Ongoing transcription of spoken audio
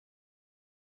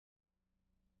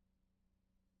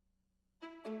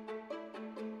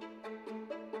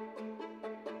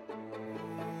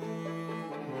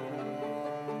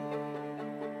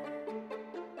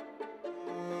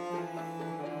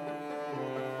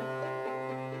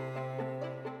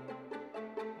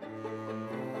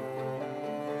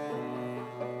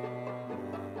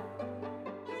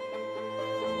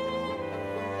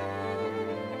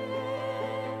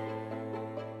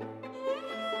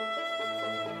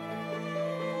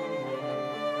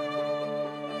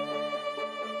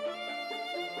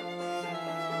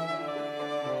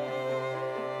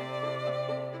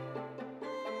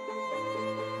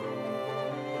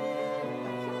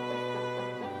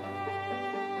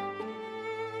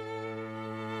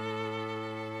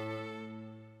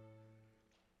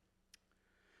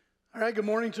All right, good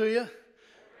morning to you.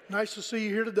 Nice to see you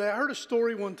here today. I heard a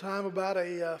story one time about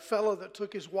a fellow that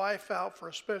took his wife out for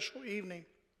a special evening.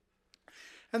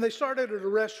 And they started at a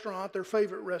restaurant, their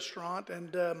favorite restaurant,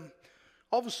 and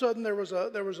all of a sudden there was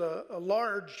a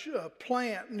large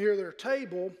plant near their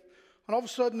table. And all of a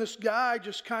sudden this guy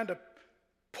just kind of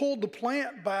pulled the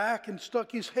plant back and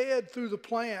stuck his head through the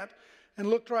plant and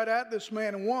looked right at this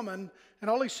man and woman. And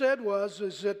all he said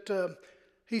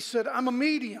he said, "I'm a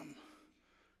medium.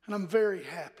 And I'm very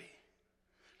happy."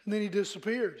 And then he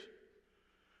disappeared.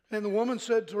 And the woman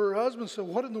said to her husband,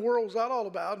 "What in the world was that all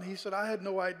about?" And he said, "I had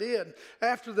no idea." And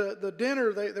after the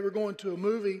dinner, they were going to a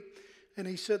movie. And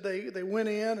he said they went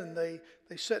in and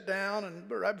they sat down. And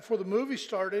right before the movie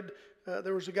started,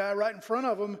 there was a guy right in front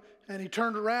of him. And he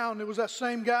turned around and it was that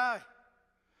same guy.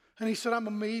 And he said, "I'm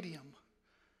a medium.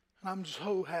 And I'm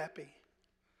so happy."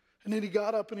 And then he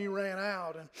got up and he ran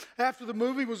out. And after the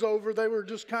movie was over, they were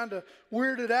just kind of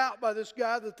weirded out by this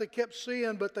guy that they kept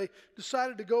seeing. But they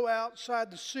decided to go outside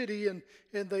the city and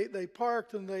they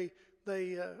parked and they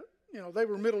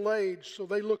were middle-aged, so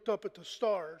they looked up at the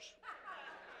stars.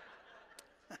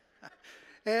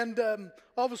 And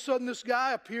all of a sudden this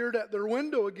guy appeared at their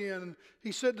window again. And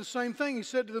he said the same thing. He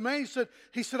said to the man,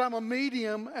 he said, "I'm a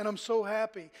medium and I'm so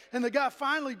happy." And the guy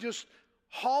finally just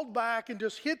hauled back and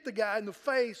just hit the guy in the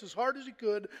face as hard as he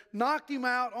could, knocked him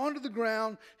out onto the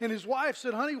ground. And his wife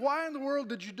said, "Honey, why in the world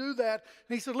did you do that?"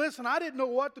 And he said, "Listen, I didn't know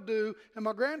what to do. And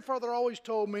my grandfather always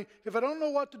told me, if I don't know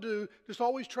what to do, just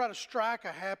always try to strike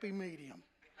a happy medium."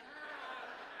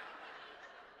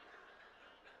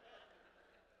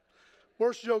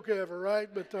 Worst joke ever, right?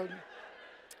 But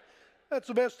that's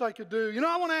the best I could do.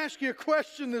 I want to ask you a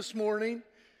question this morning.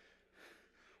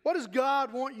 What does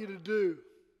God want you to do?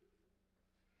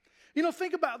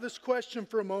 Think about this question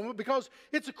for a moment, because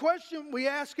it's a question we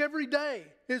ask every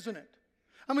day, isn't it?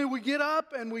 I mean, we get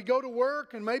up and we go to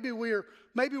work, and maybe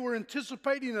we're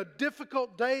anticipating a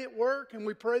difficult day at work, and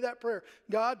we pray that prayer.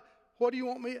 God, what do you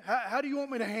want me? How do you want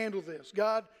me to handle this?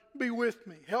 God, be with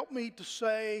me. Help me to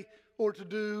say or to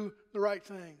do the right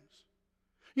things.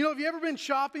 Have you ever been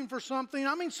shopping for something?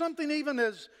 I mean, something even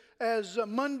as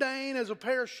mundane as a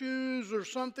pair of shoes, or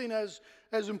something as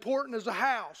important as a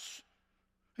house.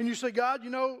 And you say, "God,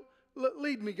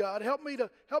 lead me, God. Help me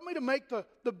to make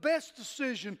the best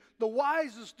decision, the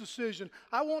wisest decision.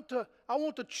 I want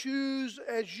to choose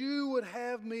as you would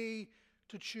have me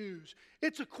to choose."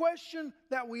 It's a question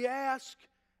that we ask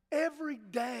every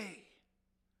day.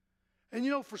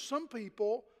 And for some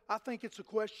people, I think it's a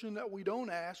question that we don't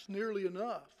ask nearly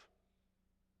enough.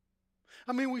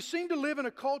 I mean, we seem to live in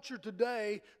a culture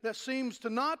today that seems to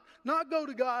not go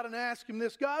to God and ask Him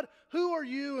this: "God, who are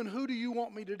you and who do you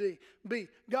want me to be?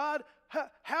 God,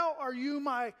 how are you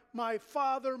my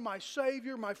Father, my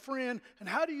Savior, my friend, and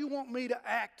how do you want me to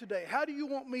act today? How do you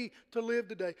want me to live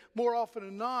today?" More often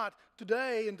than not,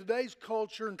 today, in today's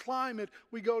culture and climate,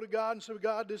 we go to God and say,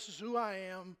 "God, this is who I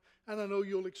am, and I know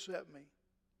you'll accept me."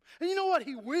 And you know what?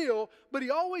 He will, but He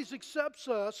always accepts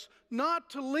us not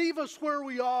to leave us where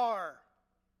we are,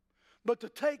 but to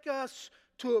take us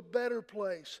to a better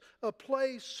place, a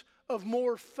place of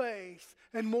more faith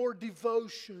and more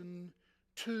devotion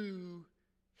to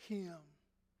Him.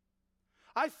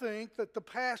 I think that the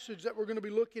passage that we're going to be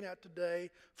looking at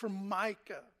today from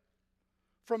Micah,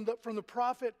 from the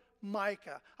prophet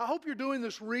Micah. I hope you're doing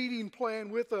this reading plan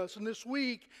with us. And this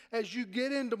week, as you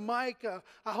get into Micah,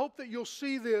 I hope that you'll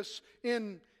see this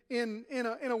in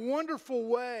a wonderful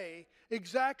way,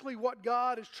 exactly what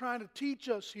God is trying to teach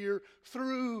us here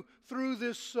through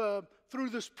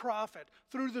this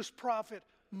prophet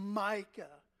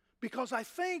Micah. Because I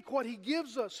think what he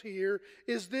gives us here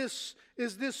is this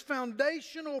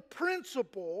foundational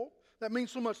principle that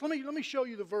means so much. Let me show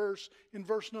you the verse in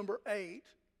verse number 8.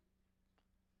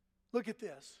 Look at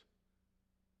this.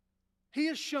 "He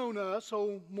has shown us,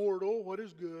 O mortal, what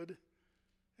is good.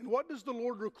 And what does the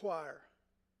Lord require?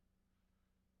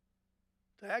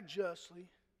 To act justly,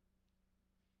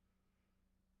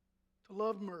 to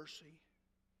love mercy,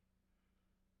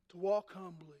 to walk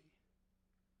humbly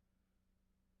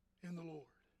in the Lord."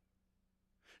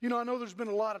 I know there's been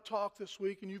a lot of talk this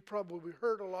week, and you've probably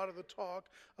heard a lot of the talk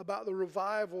about the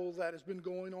revival that has been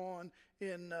going on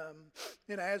in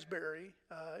Asbury,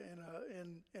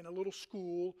 in a little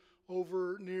school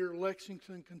over near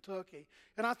Lexington, Kentucky.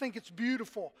 And I think it's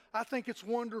beautiful. I think it's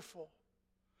wonderful.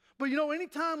 But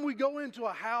anytime we go into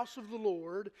a house of the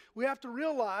Lord, we have to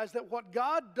realize that what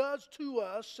God does to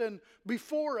us and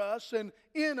before us and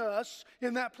in us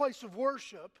in that place of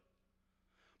worship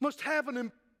must have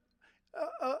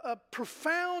a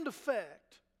profound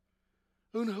effect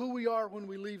on who we are when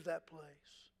we leave that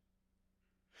place.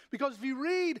 Because if you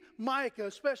read Micah,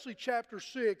 especially chapter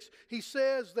 6, he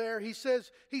says,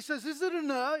 isn't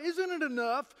it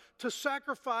enough to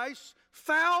sacrifice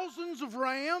thousands of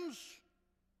rams?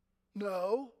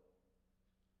 No.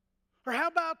 Or how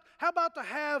about to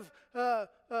have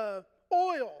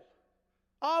oil,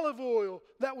 olive oil,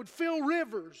 that would fill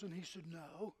rivers? And he said,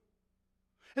 no.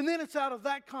 And then it's out of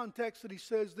that context that he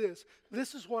says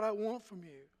this is what I want from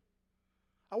you.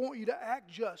 I want you to act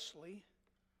justly,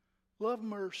 love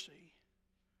mercy,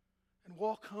 and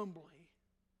walk humbly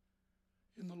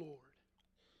in the Lord.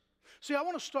 See, I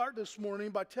want to start this morning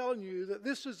by telling you that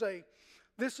this is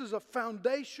a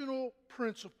foundational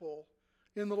principle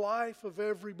in the life of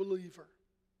every believer.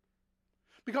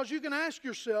 Because you can ask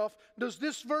yourself, does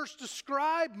this verse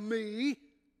describe me?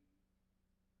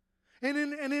 And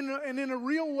in a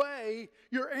real way,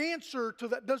 your answer to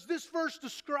that, does this verse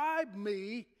describe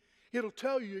me? It'll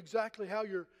tell you exactly how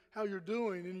you're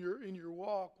doing in your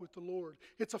walk with the Lord.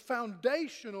 It's a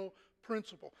foundational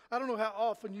principle. I don't know how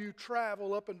often you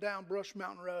travel up and down Brush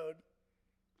Mountain Road.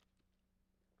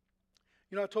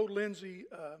 You know, I told Lindsay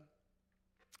and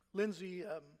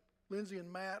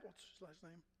Matt, what's his last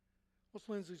name? What's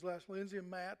Lindsay's last name? Lindsay and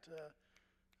Matt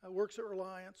works at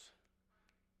Reliance.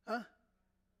 Huh?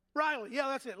 Riley, yeah,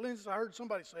 that's it. Lindsay, I heard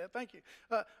somebody say it. Thank you.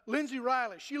 Lindsay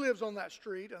Riley, she lives on that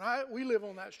street, and we live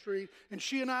on that street, and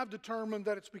she and I have determined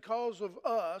that it's because of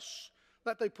us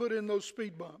that they put in those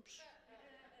speed bumps.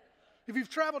 If you've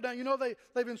traveled down, you know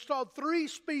they've installed 3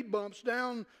 speed bumps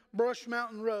down Brush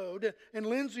Mountain Road, and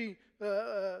Lindsay,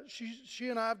 she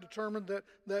and I have determined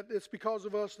that it's because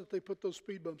of us that they put those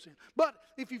speed bumps in. But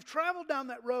if you've traveled down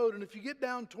that road, and if you get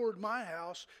down toward my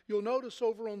house, you'll notice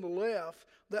over on the left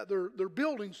that they're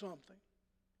building something.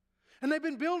 And they've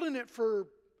been building it for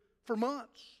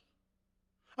months.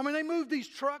 I mean, they moved these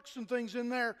trucks and things in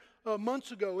there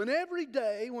months ago. And every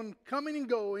day when coming and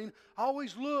going, I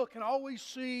always look and always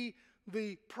see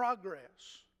the progress.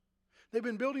 They've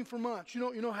been building for months. You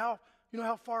know how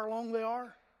far along they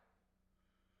are?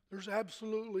 There's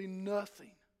absolutely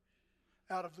nothing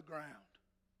out of the ground.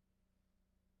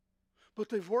 But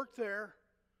they've worked there.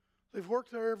 They've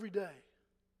worked there every day.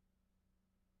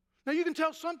 Now you can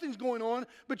tell something's going on,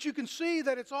 but you can see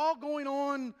that it's all going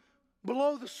on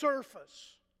below the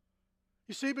surface.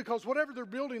 You see, because whatever they're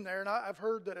building there, and I've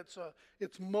heard that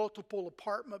it's multiple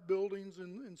apartment buildings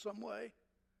in some way.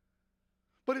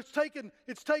 But it's taken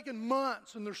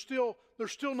months, and they're still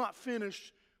not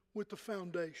finished with the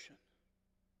foundation.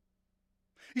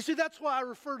 You see, that's why I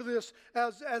refer to this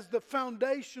as the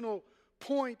foundational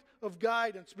point of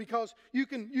guidance, because you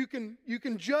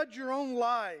can judge your own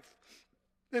life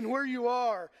and where you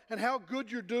are and how good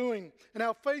you're doing and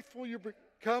how faithful you're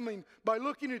becoming by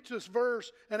looking at this verse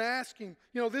and asking,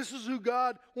 this is who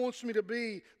God wants me to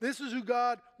be. This is who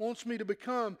God wants me to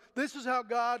become. This is how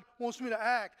God wants me to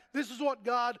act. This is what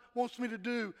God wants me to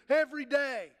do every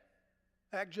day.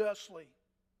 Act justly.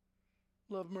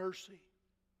 Love mercy.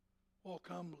 Walk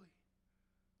humbly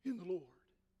in the Lord.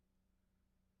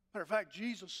 Matter of fact,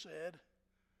 Jesus said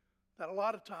that a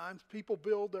lot of times people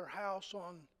build their house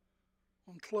on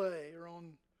clay or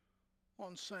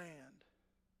on sand,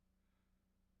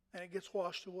 and it gets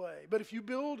washed away. But if you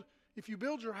build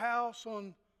your house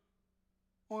on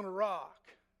a rock,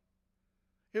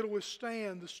 it'll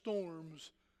withstand the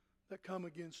storms that come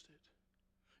against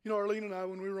it. Arlene and I,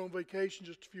 when we were on vacation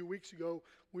just a few weeks ago,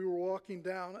 we were walking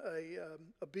down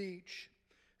a beach,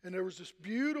 and there was this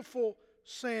beautiful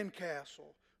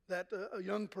sandcastle that a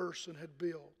young person had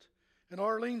built. And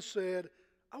Arlene said,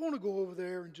 I want to go over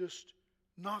there and just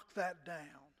knock that down.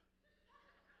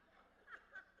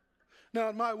 Now,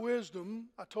 in my wisdom,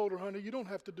 I told her, honey, you don't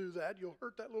have to do that. You'll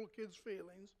hurt that little kid's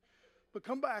feelings. But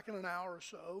come back in an hour or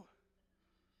so,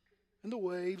 and the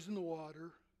waves and the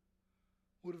water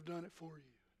would have done it for you.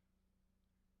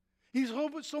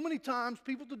 So many times,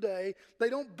 people today, they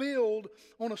don't build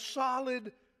on a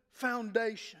solid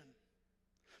foundation.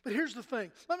 But here's the thing.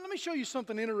 Let me show you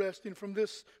something interesting from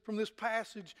this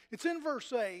passage. It's in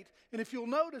verse 8, and if you'll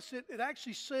notice it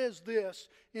actually says this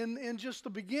in just the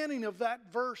beginning of that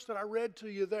verse that I read to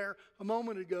you there a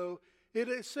moment ago.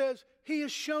 It says, He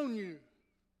has shown you.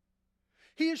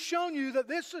 He has shown you that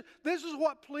this is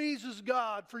what pleases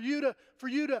God, for you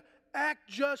to act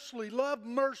justly, love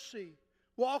mercy,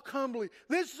 walk humbly.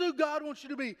 This is who God wants you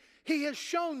to be. He has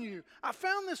shown you. I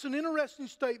found this an interesting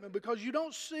statement because you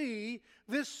don't see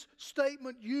this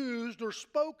statement used or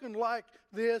spoken like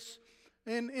this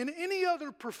in any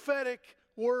other prophetic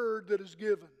word that is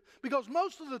given. Because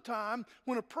most of the time,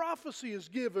 when a prophecy is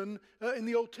given in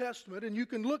the Old Testament, and you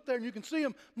can look there and you can see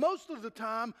them, most of the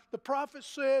time the prophet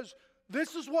says,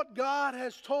 this is what God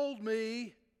has told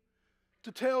me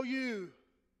to tell you.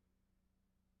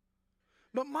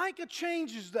 But Micah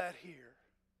changes that here.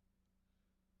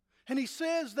 And he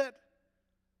says that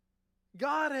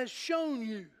God has shown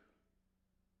you.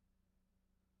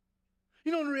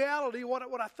 You know, in reality,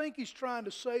 what I think he's trying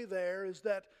to say there is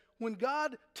that when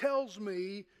God tells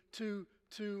me to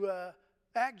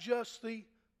act justly,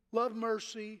 love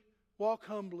mercy, walk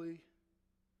humbly,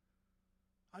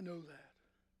 I know that.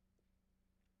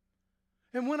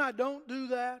 And when I don't do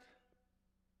that,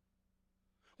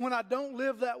 when I don't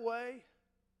live that way,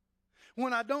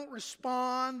 when I don't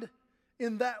respond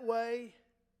in that way,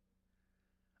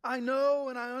 I know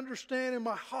and I understand in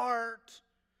my heart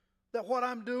that what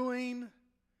I'm doing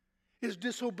is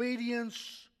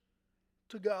disobedience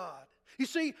to God. You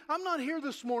see, I'm not here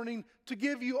this morning to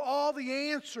give you all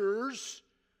the answers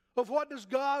of what does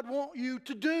God want you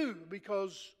to do,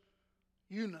 because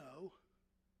you know.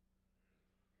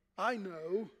 I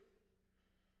know.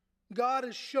 God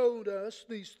has showed us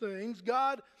these things.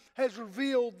 God has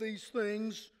revealed these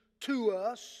things to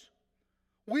us.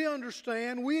 We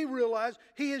understand, we realize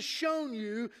He has shown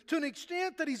you to an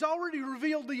extent that He's already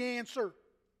revealed the answer.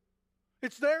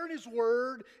 It's there in His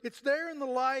Word. It's there in the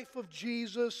life of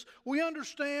Jesus. We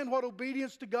understand what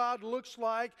obedience to God looks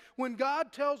like. When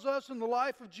God tells us in the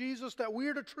life of Jesus that we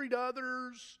are to treat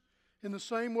others in the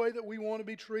same way that we want to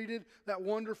be treated, that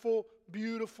wonderful,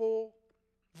 beautiful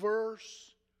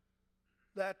verse,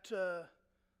 that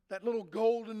little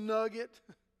golden nugget,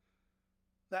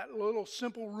 that little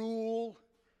simple rule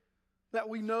that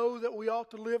we know that we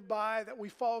ought to live by, that we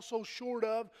fall so short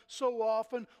of so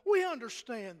often. We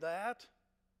understand that.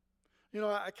 You know,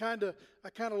 I kind of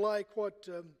like what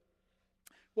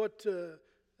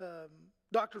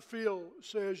Dr. Phil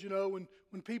says. You know,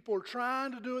 when people are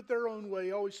trying to do it their own way,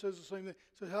 he always says the same thing.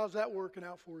 He says, "How's that working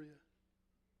out for you?"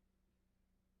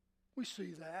 We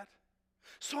see that.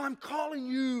 So I'm calling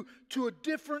you to a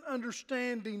different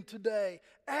understanding today,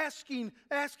 asking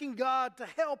God to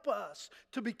help us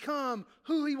to become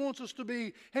who He wants us to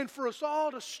be, and for us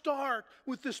all to start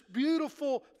with this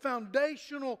beautiful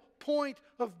foundational point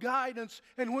of guidance.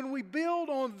 And when we build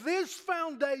on this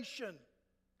foundation,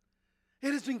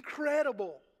 it is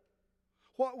incredible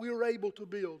what we are able to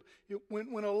build.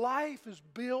 When a life is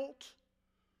built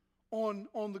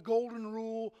on the golden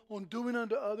rule, on doing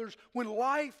unto others, when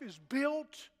life is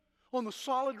built on the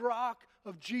solid rock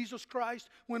of Jesus Christ,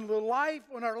 when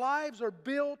our lives are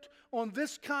built on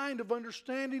this kind of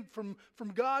understanding from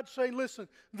God saying, listen,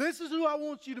 this is who I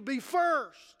want you to be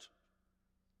first.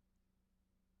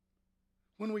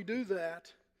 When we do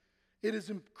that, it is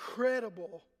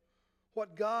incredible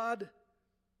what God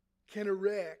can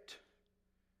erect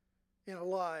in a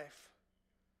life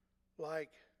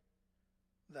like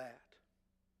that.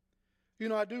 You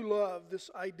know, I do love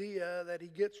this idea that he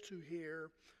gets to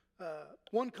here.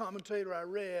 One commentator I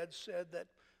read said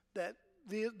that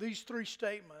these three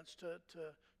statements,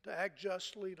 to act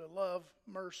justly, to love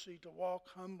mercy, to walk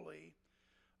humbly,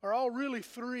 are all really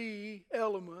three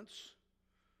elements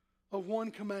of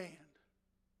one command.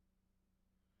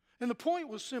 And the point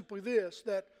was simply this,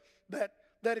 that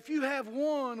if you have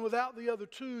one without the other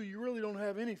two, you really don't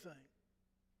have anything.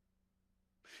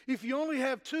 If you only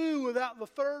have two without the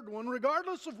third one,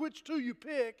 regardless of which two you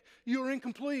pick, you're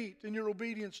incomplete in your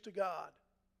obedience to God.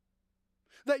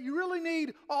 That you really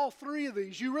need all three of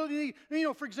these. You really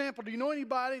need, for example, do you know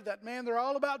anybody that, man, they're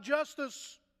all about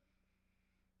justice?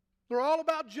 They're all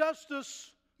about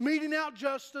justice, meting out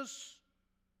justice,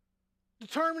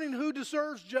 determining who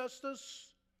deserves justice,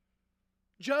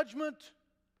 judgment.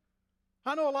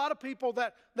 I know a lot of people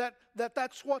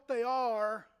that's what they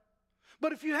are.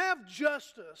 But if you have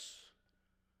justice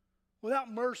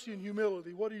without mercy and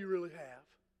humility, what do you really have?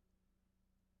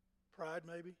 Pride,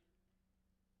 maybe?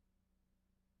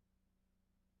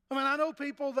 I mean, I know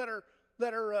people that are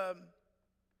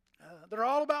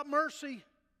all about mercy.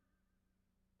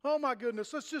 Oh my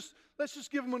goodness, let's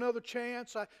just give them another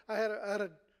chance. I had a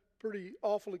pretty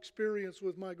awful experience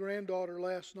with my granddaughter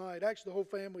last night. Actually, the whole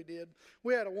family did.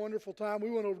 We had a wonderful time.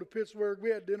 We went over to Pittsburgh. We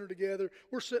had dinner together.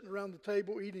 We're sitting around the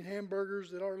table eating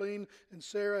hamburgers that Arlene and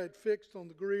Sarah had fixed on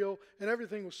the grill, and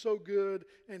everything was so good.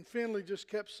 And Finley just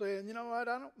kept saying, "You know what?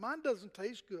 Mine doesn't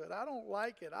taste good. I don't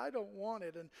like it. I don't want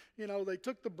it." And they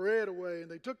took the bread away and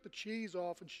they took the cheese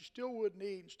off, and she still wouldn't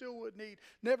eat and still wouldn't eat.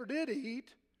 Never did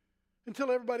eat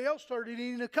until everybody else started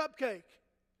eating a cupcake.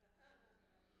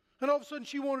 And all of a sudden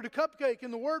she wanted a cupcake,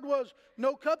 and the word was,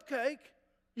 "No cupcake,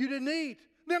 you didn't eat."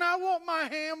 "Then I want my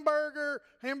hamburger."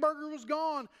 Hamburger was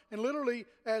gone. And literally,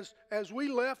 as we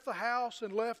left the house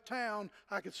and left town,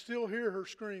 I could still hear her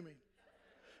screaming.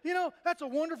 That's a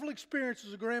wonderful experience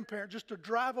as a grandparent, just to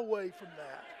drive away from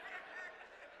that.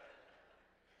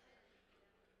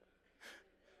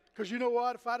 Because you know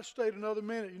what? If I'd have stayed another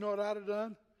minute, you know what I'd have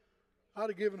done? I'd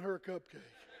have given her a cupcake.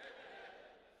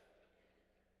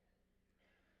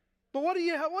 But what do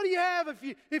you have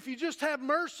if you just have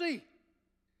mercy?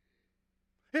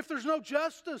 If there's no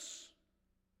justice?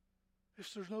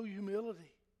 If there's no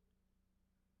humility?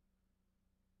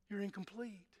 You're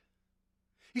incomplete.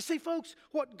 You see, folks,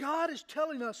 what God is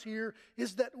telling us here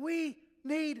is that we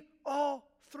need all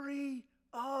three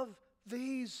of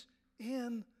these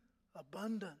in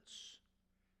abundance.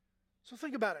 So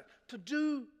think about it. To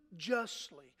do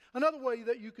justly. Another way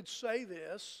that you could say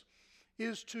this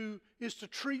is to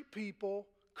treat people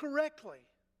correctly.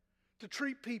 To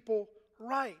treat people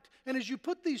right. And as you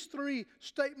put these three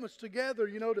statements together,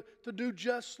 to do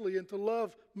justly and to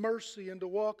love mercy and to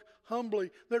walk humbly,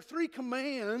 there are three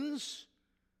commands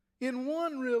in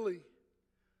one, really.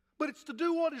 But it's to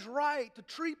do what is right, to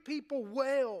treat people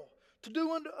well, to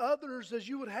do unto others as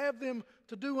you would have them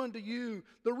to do unto you.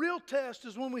 The real test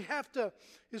is when we have to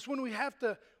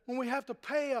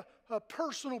pay a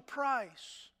personal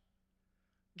price.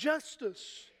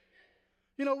 Justice.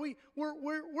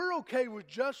 We're okay with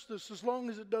justice as long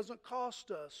as it doesn't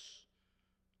cost us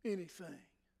anything.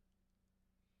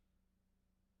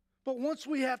 But once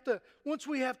we have to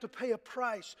pay a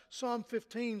price, Psalm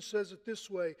 15 says it this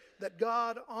way, that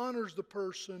God honors the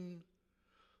person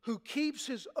who keeps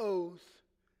his oath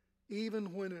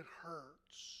even when it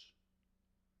hurts.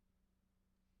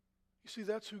 You see,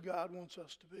 that's who God wants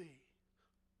us to be.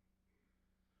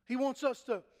 He wants us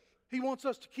to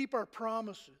keep our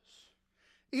promises,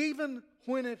 even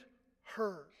when it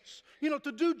hurts.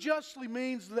 To do justly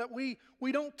means that we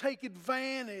don't take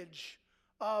advantage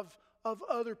of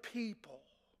other people.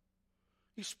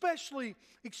 Especially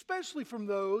from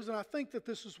those, and I think that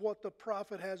this is what the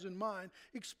prophet has in mind,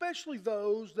 especially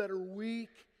those that are weak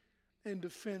and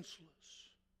defenseless.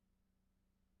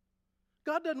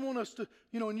 God doesn't want us to,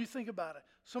 when you think about it,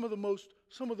 some of the most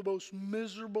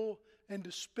miserable and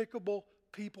despicable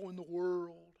people in the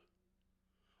world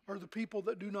are the people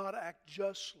that do not act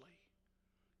justly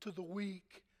to the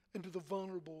weak and to the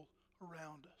vulnerable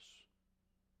around us.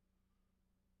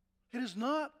 It is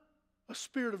not a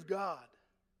spirit of God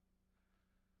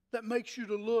that makes you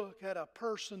to look at a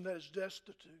person that is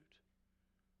destitute,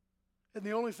 and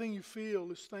the only thing you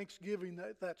feel is thanksgiving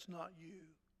that that's not you.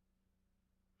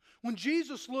 When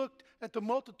Jesus looked at the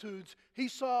multitudes, he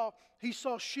saw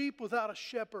sheep without a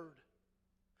shepherd.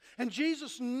 And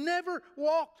Jesus never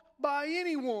walked by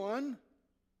anyone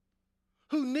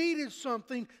who needed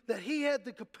something that he had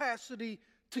the capacity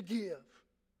to give.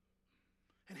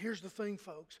 And here's the thing,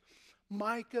 folks.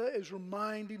 Micah is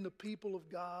reminding the people of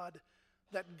God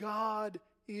that God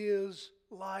is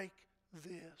like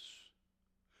this.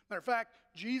 Matter of fact,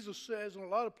 Jesus says in a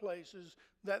lot of places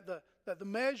that the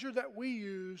measure that we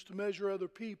use to measure other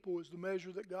people is the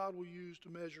measure that God will use to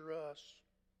measure us.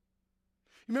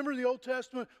 You remember in the Old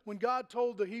Testament when God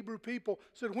told the Hebrew people,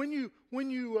 said, when you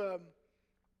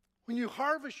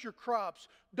harvest your crops,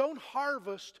 don't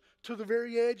harvest to the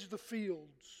very edge of the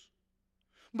fields,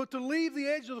 but to leave the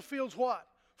edge of the fields what?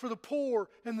 For the poor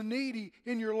and the needy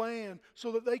in your land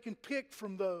so that they can pick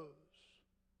from those.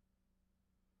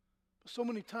 But so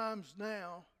many times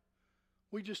now,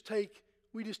 we just take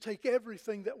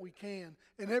everything that we can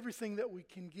and everything that we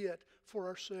can get for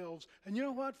ourselves. And you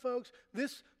know what, folks?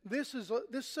 This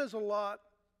says a lot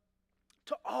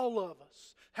to all of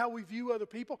us. How we view other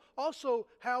people. Also,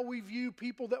 how we view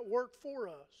people that work for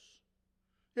us.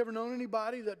 You ever known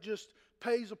anybody that just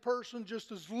pays a person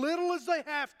just as little as they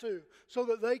have to so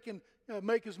that they can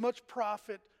make as much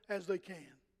profit as they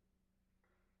can?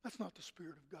 That's not the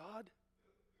Spirit of God.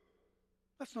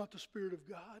 That's not the Spirit of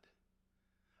God.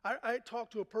 I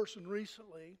talked to a person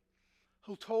recently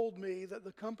who told me that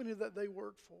the company that they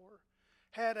worked for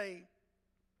had a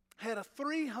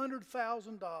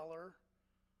 $300,000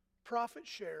 profit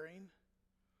sharing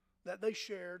that they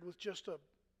shared with just a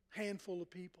handful of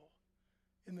people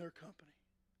in their company.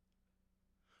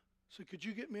 So could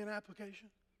you get me an application?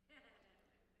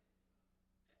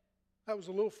 That was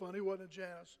a little funny, wasn't it,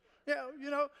 Janice? Yeah,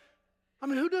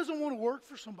 who doesn't want to work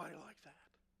for somebody like that?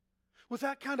 With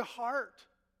that kind of heart.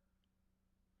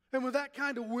 And with that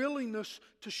kind of willingness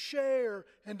to share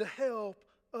and to help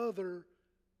other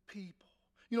people.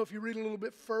 If you read a little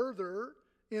bit further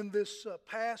in this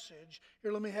passage,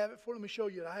 here, let me show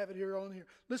you. I have it here on here.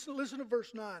 Listen to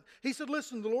verse 9. He said,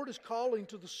 listen, the Lord is calling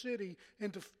to the city,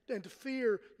 and to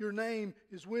fear your name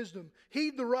is wisdom.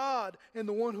 Heed the rod and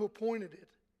the one who appointed it.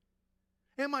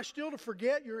 Am I still to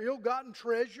forget your ill-gotten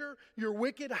treasure, your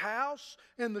wicked house,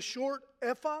 and the short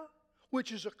ephah?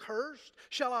 which is accursed?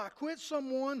 Shall I acquit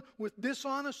someone with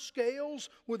dishonest scales,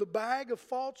 with a bag of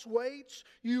false weights?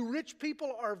 You rich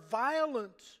people are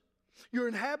violent. Your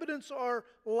inhabitants are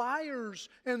liars,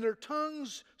 and their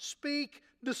tongues speak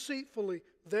deceitfully.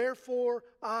 Therefore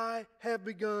I have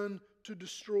begun to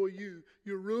destroy you.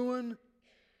 Your ruin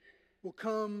will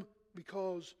come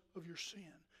because of your sin.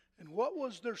 And what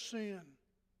was their sin?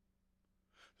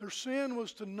 Their sin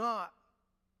was to not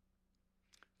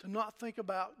think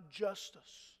about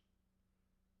justice,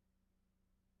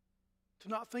 to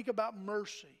not think about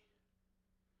mercy,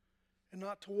 and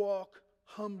not to walk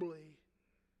humbly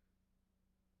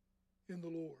in the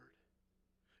Lord.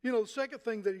 You know, the second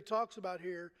thing that he talks about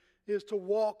here is to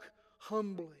walk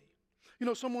humbly. You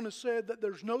know, someone has said that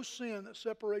there's no sin that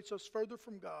separates us further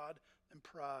from God than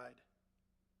pride.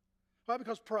 Why?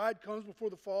 Because pride comes before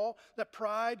the fall. That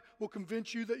pride will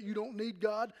convince you that you don't need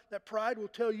God. That pride will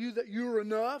tell you that you're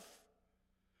enough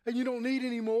and you don't need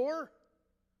any more.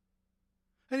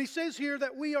 And he says here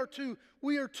that we are to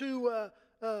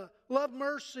love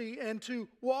mercy and to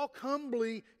walk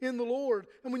humbly in the Lord.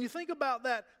 And when you think about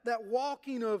that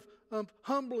walking of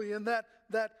humbly and that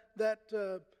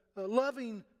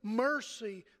loving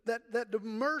mercy, that the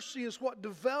mercy is what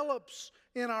develops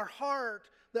in our heart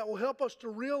that will help us to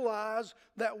realize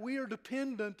that we are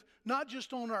dependent not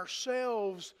just on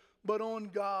ourselves but on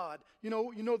God. You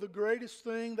know the greatest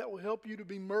thing that will help you to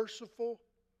be merciful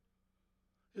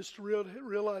is to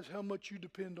realize how much you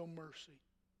depend on mercy.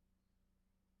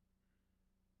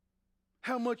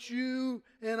 How much you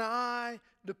and I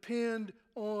depend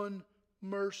on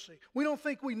mercy. We don't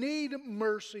think we need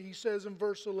mercy, he says in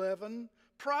verse 11.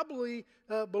 Probably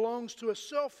belongs to a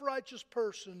self-righteous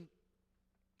person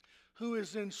who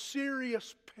is in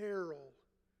serious peril,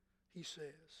 he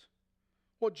says.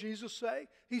 What did Jesus say?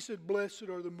 He said, blessed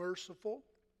are the merciful,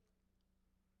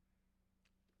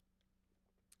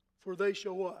 for they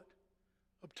shall what?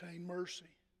 Obtain mercy.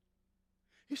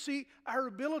 You see, our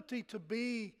ability to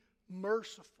be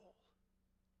merciful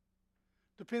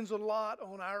depends a lot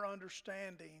on our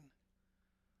understanding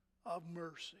of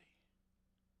mercy.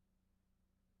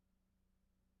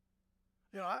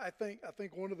 You know, I think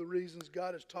one of the reasons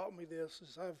God has taught me this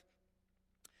is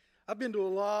I've been to a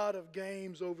lot of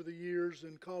games over the years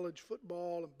in college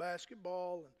football and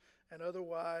basketball and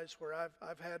otherwise where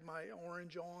I've had my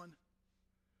orange on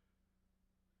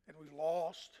and we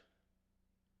lost.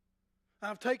 And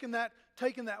I've taken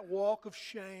that walk of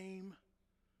shame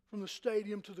from the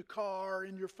stadium to the car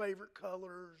in your favorite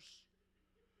colors.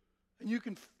 And you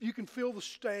can feel the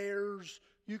stares.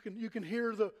 You can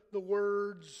hear the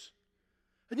words.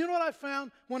 And you know what I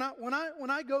found? When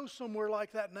I go somewhere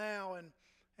like that now and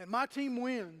my team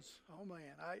wins, oh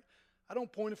man, I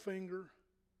don't point a finger.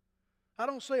 I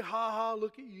don't say, ha ha,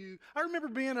 look at you. I remember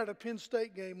being at a Penn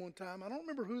State game one time. I don't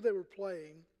remember who they were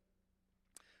playing.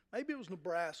 Maybe it was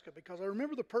Nebraska, because I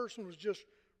remember the person was just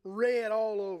red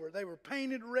all over. They were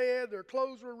painted red, their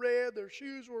clothes were red, their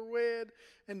shoes were red,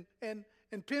 and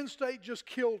Penn State just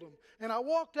killed them. And I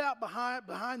walked out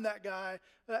behind that guy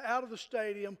out of the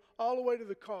stadium all the way to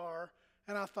the car,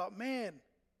 and I thought, man,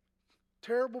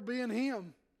 terrible being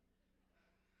him.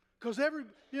 Because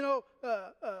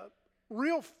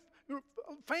real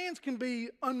fans can be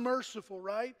unmerciful,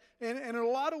 right? And in a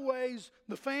lot of ways,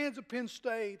 the fans of Penn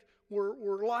State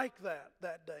were like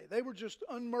that day. They were just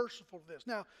unmerciful to this.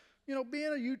 Now, you know,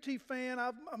 being a UT fan,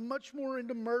 I'm much more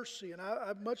into mercy, and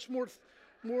I'm much more.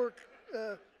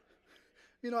 I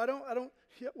don't.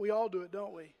 Yeah, we all do it,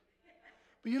 don't we?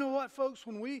 But you know what, folks?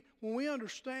 When we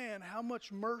understand how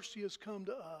much mercy has come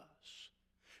to us,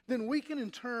 then we can in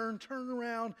turn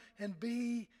around and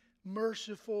be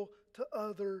merciful to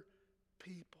other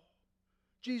people.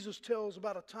 Jesus tells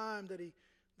about a time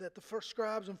that the first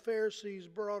scribes and Pharisees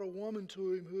brought a woman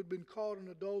to him who had been caught in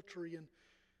adultery,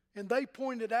 and they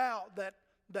pointed out that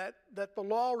the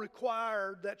law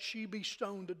required that she be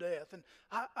stoned to death. And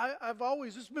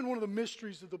this has been one of the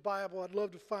mysteries of the Bible I'd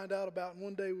love to find out about, and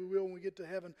one day we will when we get to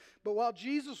heaven. But while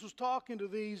Jesus was talking to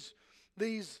these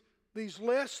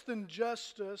less than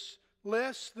justice,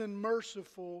 less than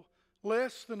merciful,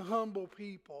 less than humble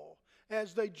people,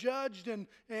 as they judged and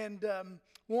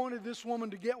wanted this woman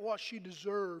to get what she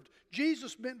deserved,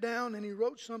 Jesus bent down and he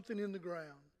wrote something in the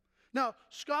ground. Now,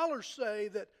 scholars say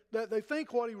that they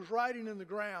think what he was writing in the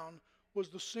ground was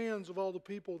the sins of all the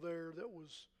people there that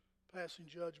was passing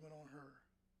judgment on her.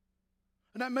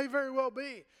 And that may very well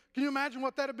be. Can you imagine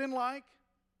what that had been like?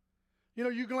 You know,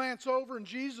 you glance over and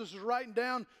Jesus is writing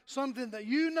down something that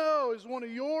you know is one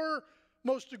of your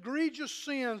most egregious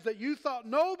sins that you thought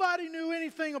nobody knew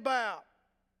anything about.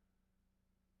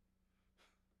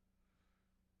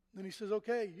 Then he says,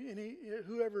 okay,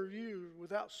 whoever of you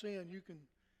without sin,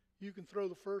 you can throw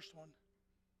the first one.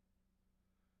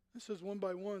 It says one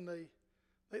by one,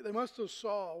 they must have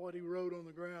saw what he wrote on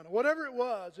the ground. Whatever it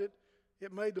was,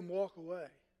 it made them walk away.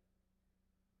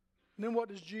 And then what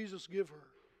does Jesus give her?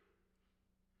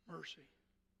 Mercy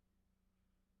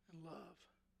and love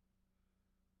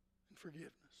and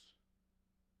forgiveness.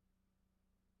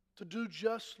 To do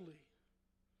justly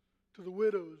to the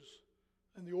widows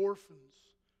and the orphans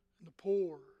and the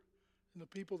poor and the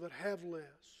people that have less.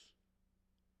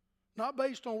 Not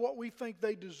based on what we think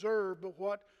they deserve, but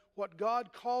what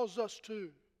God calls us to.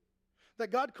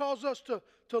 That God calls us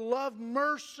to love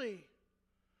mercy,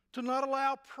 to not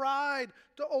allow pride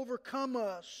to overcome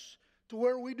us, to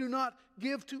where we do not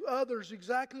give to others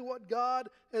exactly what God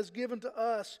has given to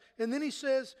us. And then he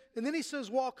says,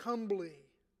 walk humbly.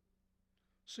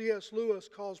 C.S. Lewis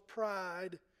calls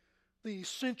pride the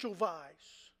essential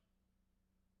vice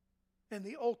and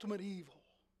the ultimate evil.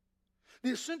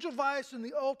 The essential vice and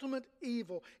the ultimate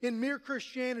evil. In Mere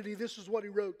Christianity, this is what he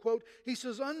wrote, quote, he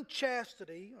says,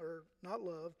 unchastity, or not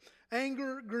love,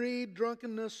 anger, greed,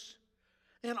 drunkenness,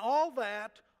 and all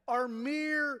that are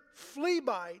mere flea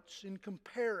bites in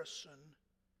comparison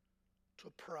to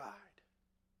pride.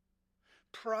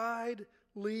 Pride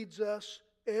leads us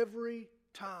every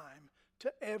time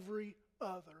to every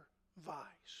other vice.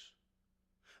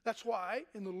 That's why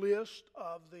in the list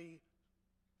of the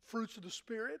fruits of the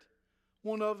Spirit,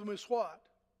 one of them is what?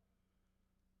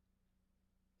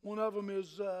 One of them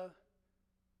is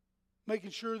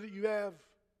making sure that you have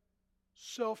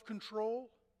self-control.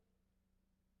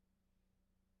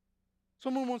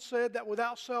 Someone once said that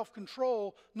without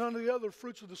self-control, none of the other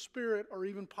fruits of the Spirit are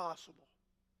even possible.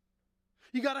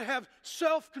 You got to have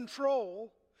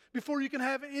self-control before you can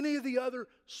have any of the other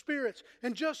spirits.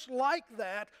 And just like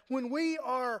that, when we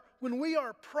are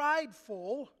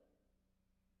prideful,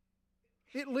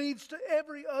 it leads to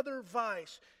every other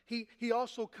vice. He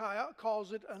also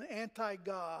calls it an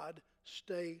anti-God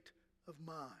state of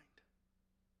mind.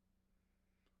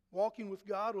 Walking with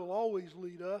God will always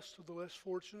lead us to the less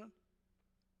fortunate.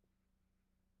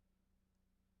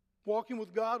 Walking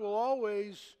with God will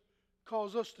always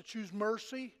cause us to choose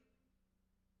mercy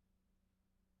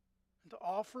and to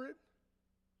offer it.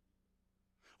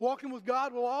 Walking with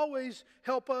God will always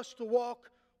help us to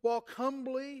walk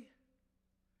humbly.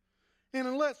 And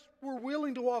unless we're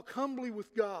willing to walk humbly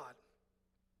with God,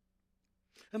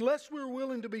 unless we're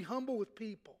willing to be humble with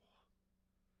people,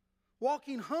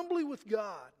 walking humbly with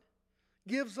God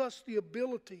gives us the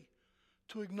ability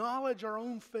to acknowledge our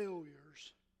own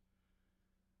failures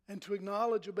and to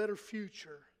acknowledge a better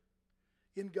future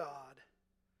in God,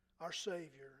 our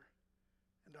Savior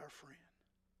and our friend.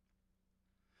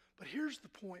 But here's the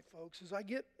point, folks, as I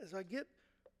get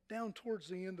down towards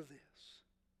the end of this.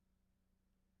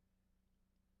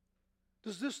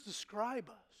 Does this describe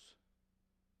us?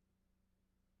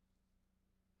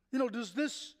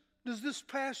 Does this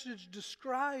passage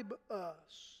describe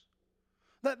us?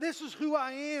 That this is who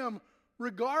I am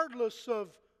regardless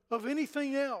of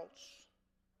anything else.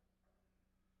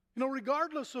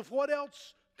 Regardless of what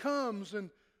else comes and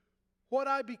what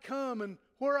I become and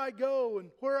where I go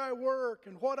and where I work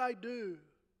and what I do.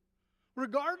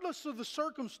 Regardless of the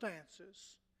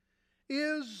circumstances,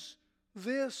 is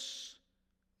this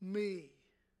me?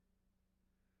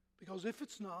 Because if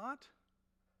it's not,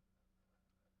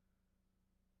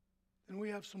 then we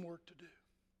have some work to do.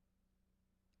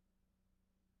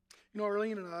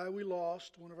 Arlene and I, we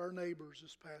lost one of our neighbors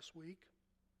this past week.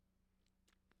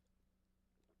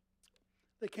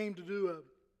 They came to do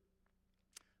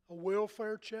a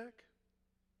welfare check.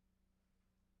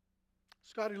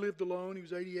 Scotty lived alone. He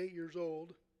was 88 years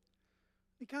old.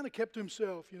 He kind of kept to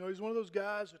himself. He's one of those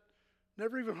guys that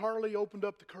never even hardly opened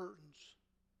up the curtains.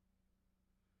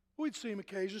 We'd see him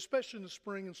occasionally, especially in the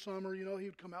spring and summer. He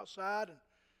would come outside and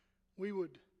we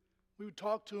would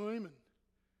talk to him,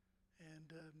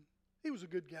 and he was a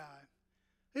good guy.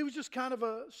 He was just kind of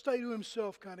a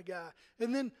stay-to-himself kind of guy.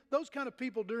 And then those kind of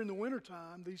people during the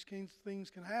wintertime, these kinds of things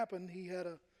can happen. He had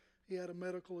a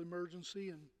medical emergency,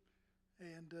 and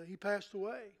he passed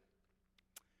away.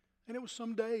 And it was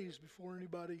some days before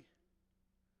anybody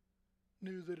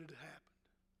knew that it had happened.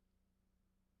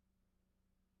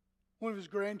 One of his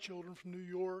grandchildren from New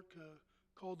York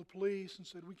called the police and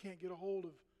said, we can't get a hold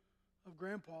of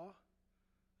Grandpa.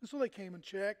 And so they came and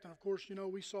checked. And of course,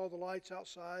 we saw the lights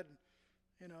outside and,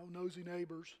 nosy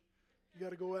neighbors. You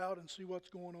got to go out and see what's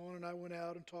going on. And I went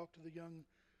out and talked to the young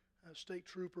state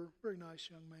trooper, very nice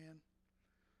young man.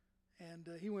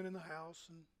 And he went in the house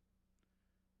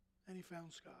and he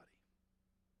found Scotty.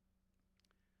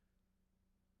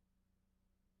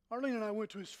 Arlene and I went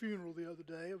to his funeral the other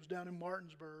day. It was down in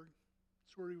Martinsburg.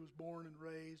 That's where he was born and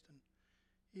raised. And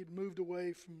he had moved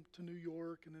away to New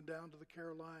York and then down to the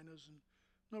Carolinas. And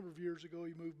a number of years ago,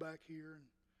 he moved back here and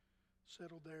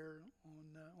settled there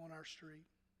on our street.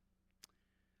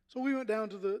 So we went down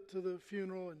to the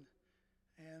funeral,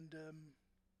 and there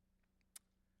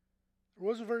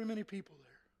wasn't very many people there.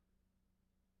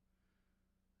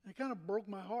 And it kind of broke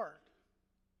my heart.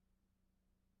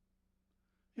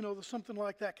 You know, that something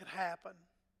like that could happen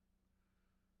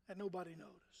and nobody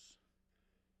noticed.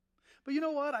 But you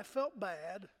know what? I felt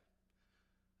bad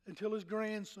until his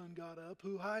grandson got up,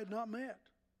 who I had not met.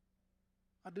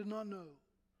 I did not know.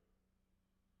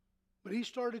 But he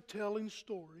started telling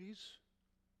stories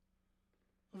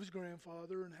of his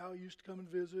grandfather and how he used to come and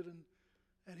visit,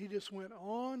 and he just went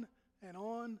on and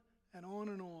on and on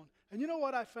and on. And you know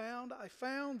what I found? I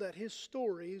found that his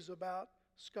stories about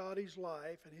Scotty's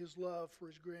life and his love for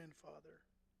his grandfather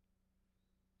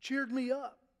cheered me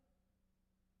up,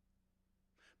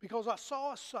 because I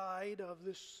saw a side of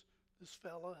this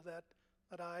fella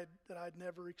that I'd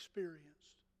never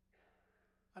experienced.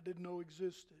 I didn't know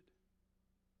existed.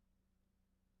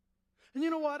 And you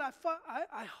know what?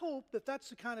 I hope that that's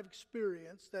the kind of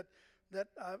experience that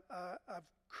I've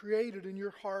created in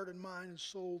your heart and mind and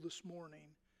soul this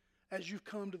morning as you've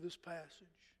come to this passage.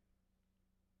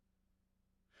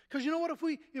 Because you know what?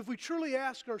 If we truly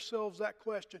ask ourselves that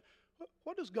question,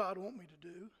 what does God want me to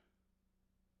do?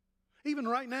 Even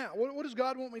right now, what does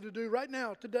God want me to do right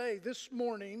now, today, this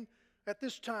morning, at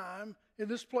this time, in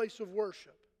this place of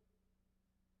worship?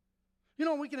 You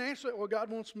know, we can answer it, well,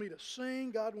 God wants me to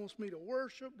sing, God wants me to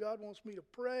worship, God wants me to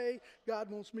pray, God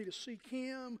wants me to seek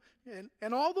Him,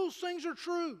 and all those things are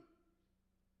true.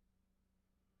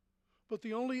 But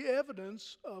the only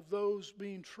evidence of those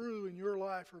being true in your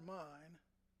life or mine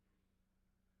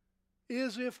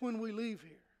is if when we leave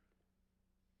here,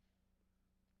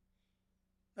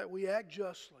 that we act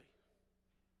justly.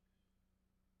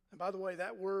 And by the way,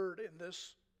 that word in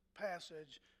this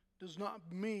passage does not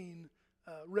mean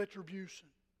retribution.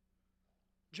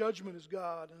 Judgment is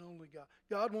God and only God.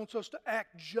 God wants us to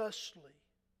act justly.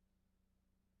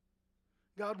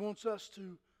 God wants us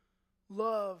to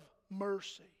love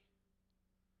mercy.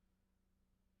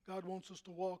 God wants us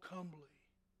to walk humbly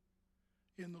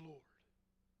in the Lord.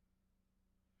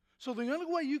 So the only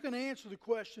way you can answer the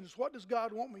question is, what does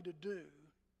God want me to do?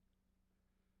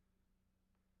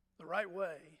 The right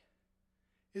way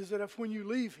is that if when you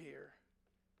leave here,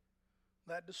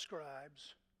 that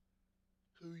describes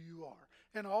who you are.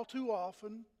 And all too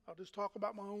often, I'll just talk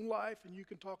about my own life and you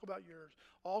can talk about yours.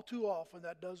 All too often,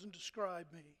 that doesn't describe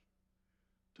me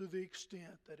to the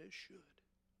extent that it should.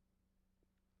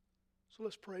 So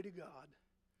let's pray to God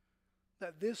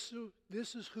that this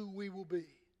is who we will be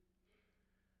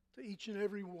to each and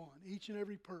every one, each and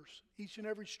every person, each and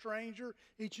every stranger,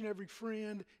 each and every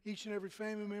friend, each and every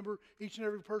family member, each and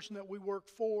every person that we work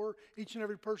for, each and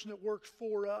every person that works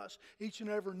for us, each and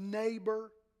every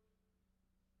neighbor,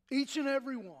 each and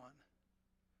every one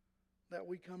that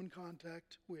we come in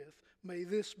contact with. May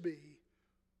this be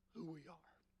who we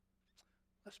are.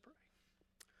 Let's pray.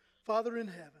 Father in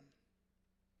heaven,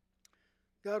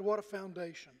 God, what a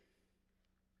foundation.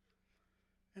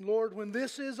 And Lord, when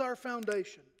this is our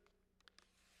foundation,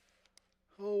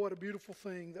 oh, what a beautiful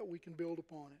thing that we can build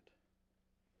upon it.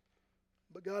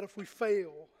 But God, if we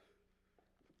fail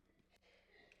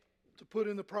to put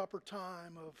in the proper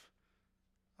time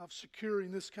of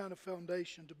securing this kind of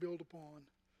foundation to build upon,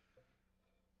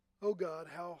 oh God,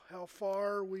 how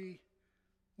far we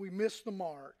miss the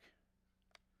mark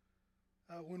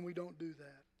when we don't do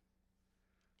that.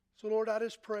 So Lord, I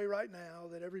just pray right now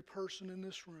that every person in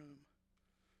this room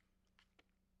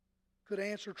could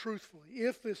answer truthfully,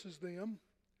 if this is them.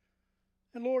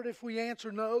 And Lord, if we answer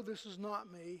no, this is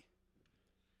not me,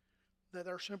 that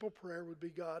our simple prayer would be,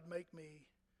 God, make me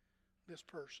this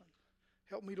person.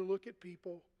 Help me to look at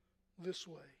people this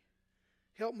way.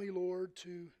 Help me, Lord,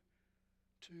 to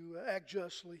act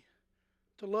justly,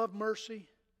 to love mercy,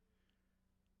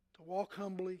 to walk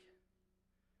humbly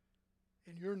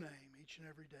in your name each and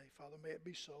every day. Father, may it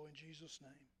be so in Jesus'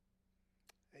 name.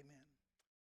 Amen.